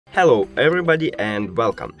Hello everybody and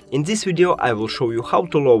welcome. In this video I will show you how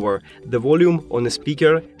to lower the volume on a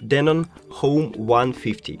speaker Denon Home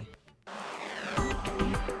 150.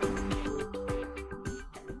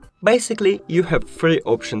 Basically, you have three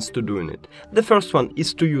options to doing it. The first one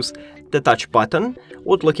is to use the touch button,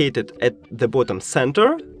 what located at the bottom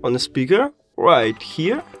center on the speaker, right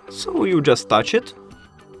here, so you just touch it.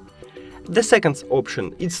 The second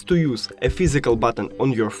option is to use a physical button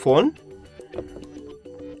on your phone,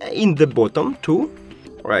 in the bottom too,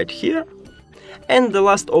 right here. And the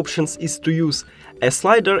last option is to use a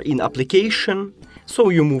slider in application, so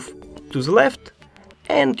you move to the left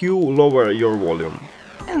and you lower your volume.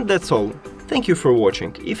 And that's all. Thank you for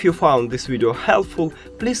watching. If you found this video helpful,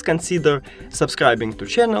 please consider subscribing to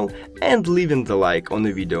channel and leaving the like on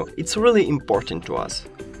the video. It's really important to us.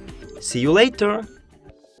 See you later!